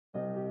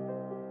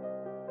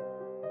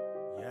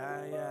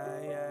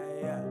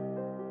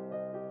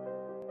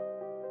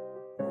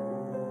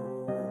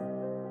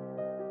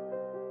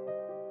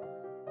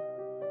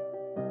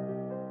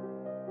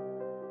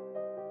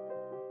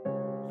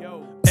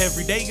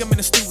day I'm in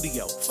the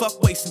studio,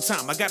 fuck wasting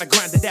time, I gotta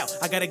grind it out.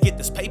 I gotta get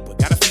this paper,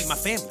 gotta feed my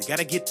family,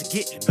 gotta get to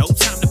getting. No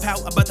time to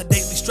pout about the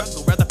daily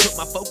struggle, rather put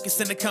my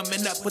focus into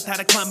coming up with how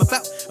to climb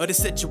about or the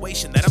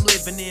situation that I'm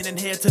living in and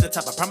head to the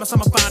top. I promise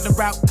I'ma find a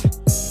route,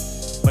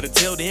 but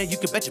until then you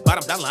can bet your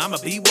bottom dollar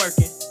I'ma be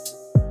working,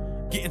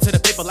 getting to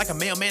the paper like a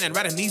mailman and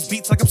writing these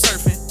beats like I'm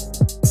surfing.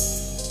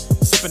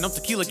 Sipping on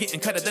tequila, getting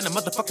cutter than a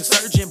motherfucking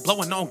surgeon.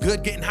 Blowing on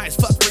good, getting high as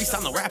fuck.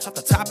 Freestyling raps off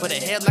the top of the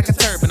head like a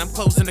turban. I'm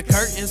closing the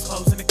curtains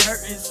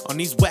on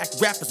these whack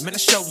rappers, man, the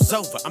show's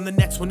over. I'm the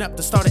next one up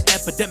to start an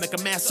epidemic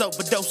of mass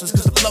overdoses,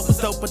 cause the flow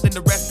is doper than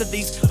the rest of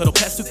these little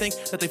pests who think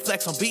that they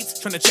flex on beats,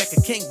 trying to check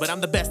a king. But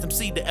I'm the best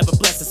MC to ever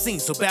bless the scene,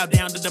 so bow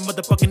down to the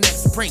motherfucking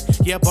next supreme.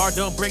 Yeah,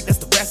 Bardo and Brig, that's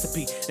the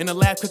recipe. In the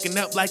lab cooking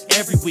up like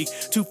every week.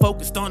 Too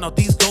focused on all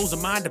these goals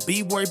of mine to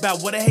be worried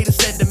about what a hater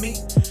said to me.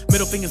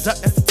 Middle fingers up,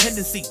 that's the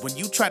tendency when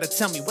you try to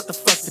tell me what the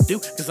fuck to do,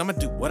 cause I'ma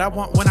do what I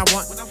want when I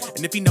want.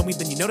 And if you know me,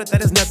 then you know that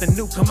that is nothing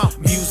new. Come on.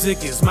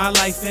 Music is my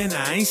life and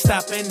I ain't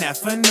stopping that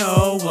for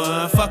no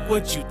one. Fuck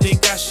what you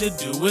think I should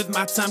do with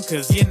my time,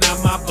 cause you're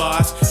not my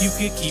boss. You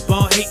could keep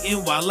on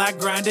hating while I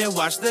grind and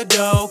watch the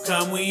dough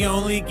come. We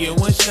only get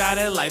one shot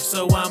at life,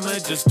 so I'ma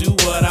just do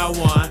what I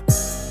want.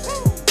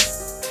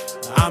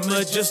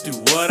 I'ma just do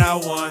what I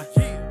want.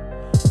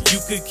 You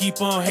could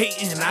keep on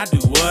hating, I do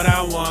what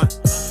I want.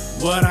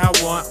 What I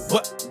want,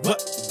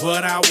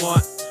 what I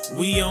want.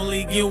 We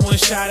only get one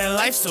shot at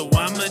life, so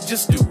I'ma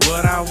just do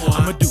what I want.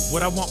 I'ma do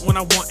what I want when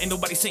I want. Ain't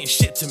nobody saying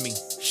shit to me.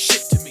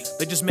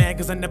 They just mad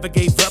cause I never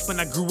gave up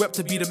and I grew up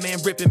to be the man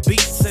ripping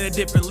beats in a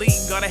different league.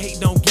 Gotta hate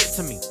don't get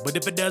to me, but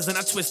if it doesn't,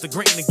 I twist the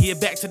grain to get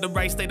back to the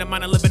right state of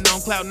mind. I'm living on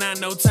cloud nine,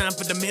 no time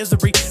for the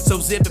misery, so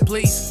zip it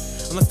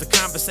please. Unless the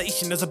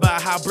conversation is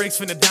about how Brig's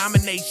finna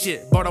dominate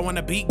shit. Bardo on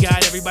the beat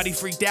guide, everybody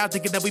freaked out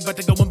thinking that we about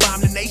to go and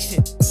bomb the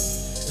nation.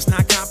 It's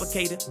not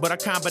complicated, but our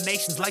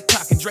combinations like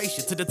clock and Dre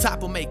shit to the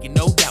top will make it,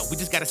 no doubt. We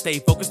just gotta stay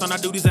focused on our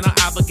duties and our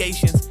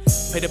obligations.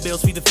 Pay the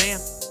bills, feed the fam,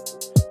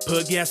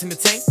 put gas in the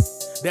tank.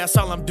 That's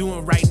all I'm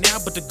doing right now,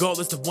 but the goal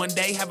is to one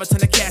day have a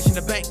ton of cash in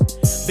the bank.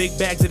 Big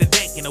bags of the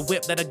dank in a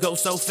whip that'll go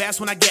so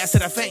fast when I gas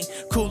it I faint.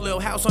 Cool little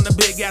house on the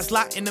big ass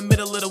lot in the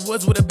middle of the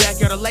woods with a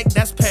backyard of lake,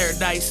 that's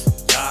paradise.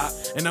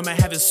 And I'ma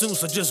have it soon,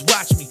 so just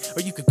watch me,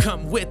 or you could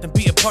come with and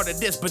be a part of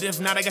this. But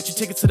if not, I got you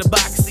tickets to the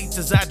box seats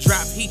as I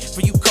drop heat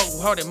for you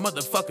cold-hearted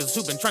motherfuckers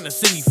who been trying to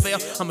see me fail.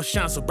 I'ma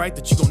shine so bright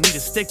that you gon' need a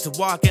stick to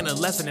walk and a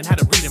lesson in how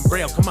to read in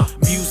braille. Come on.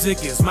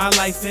 Music is my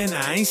life and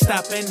I ain't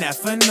stopping that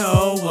for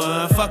no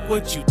one. Fuck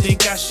what you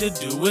think I should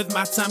do with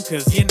my time,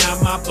 cause you're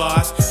not my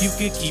boss. You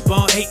could keep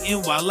on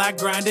hating while I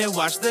grind and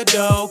watch the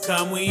dough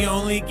come. We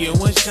only get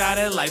one shot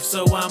at life,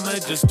 so I'ma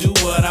just do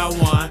what I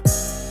want.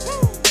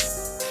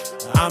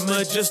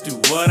 I'ma just do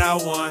what I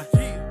want.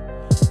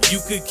 You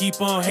could keep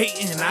on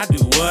hating, I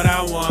do what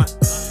I want.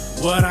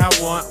 What I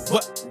want,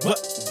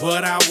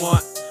 what I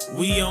want.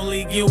 We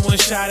only get one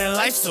shot at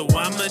life, so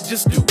I'ma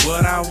just do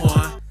what I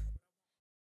want.